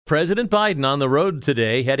President Biden on the road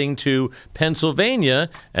today, heading to Pennsylvania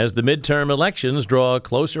as the midterm elections draw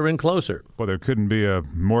closer and closer. Well, there couldn't be a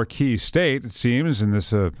more key state, it seems, in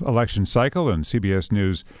this election cycle. And CBS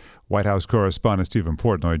News White House correspondent Stephen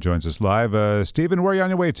Portnoy joins us live. Stephen, where are you on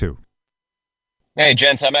your way to? Hey,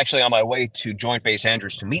 gents, I'm actually on my way to Joint Base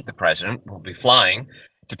Andrews to meet the president. We'll be flying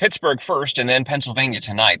to Pittsburgh first and then Pennsylvania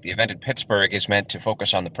tonight. The event in Pittsburgh is meant to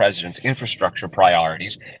focus on the president's infrastructure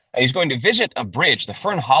priorities. He's going to visit a bridge, the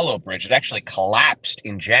Fern Hollow Bridge. It actually collapsed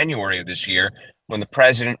in January of this year when the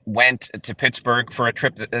president went to Pittsburgh for a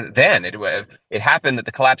trip. Then it happened that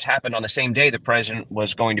the collapse happened on the same day the president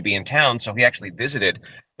was going to be in town. So he actually visited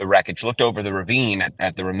the wreckage, looked over the ravine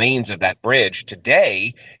at the remains of that bridge.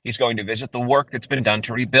 Today, he's going to visit the work that's been done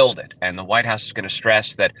to rebuild it. And the White House is going to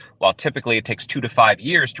stress that while typically it takes 2 to 5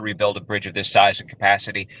 years to rebuild a bridge of this size and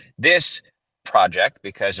capacity, this project,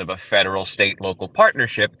 because of a federal, state, local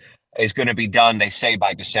partnership, is going to be done, they say,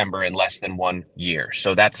 by December in less than 1 year.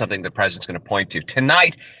 So that's something the president's going to point to.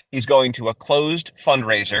 Tonight, he's going to a closed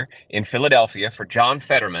fundraiser in Philadelphia for John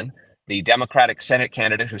Fetterman, the Democratic Senate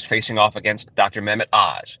candidate who's facing off against Dr. Mehmet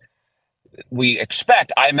Oz. We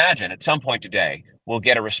expect, I imagine, at some point today, we'll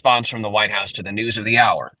get a response from the White House to the news of the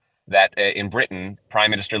hour that in Britain,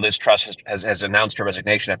 Prime Minister Liz Truss has announced her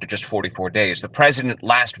resignation after just 44 days. The president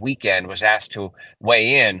last weekend was asked to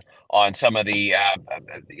weigh in on some of the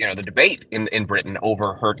debate in Britain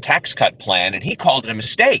over her tax cut plan, and he called it a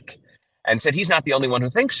mistake and said he's not the only one who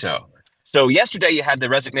thinks so. So yesterday you had the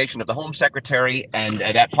resignation of the Home Secretary, and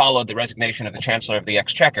that followed the resignation of the Chancellor of the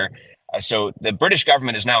Exchequer. So the British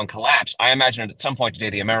government is now in collapse. I imagine at some point today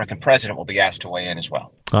the American president will be asked to weigh in as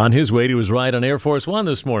well. On his way to his ride on Air Force One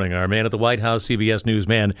this morning, our man at the White House, CBS News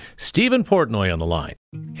man, Stephen Portnoy on the line.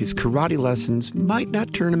 His karate lessons might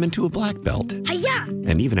not turn him into a black belt. Hi-ya!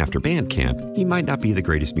 And even after band camp, he might not be the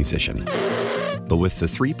greatest musician. But with the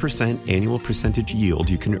 3% annual percentage yield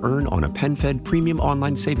you can earn on a PenFed premium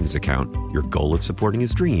online savings account, your goal of supporting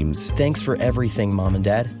his dreams... Thanks for everything, Mom and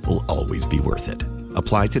Dad. ...will always be worth it.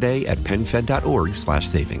 Apply today at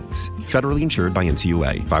PenFed.org/savings. Federally insured by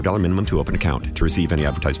NCUA. $5 minimum to open account. To receive any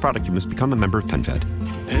advertised product, you must become a member of PenFed.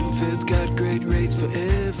 PenFed's got great rates for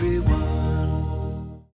everyone.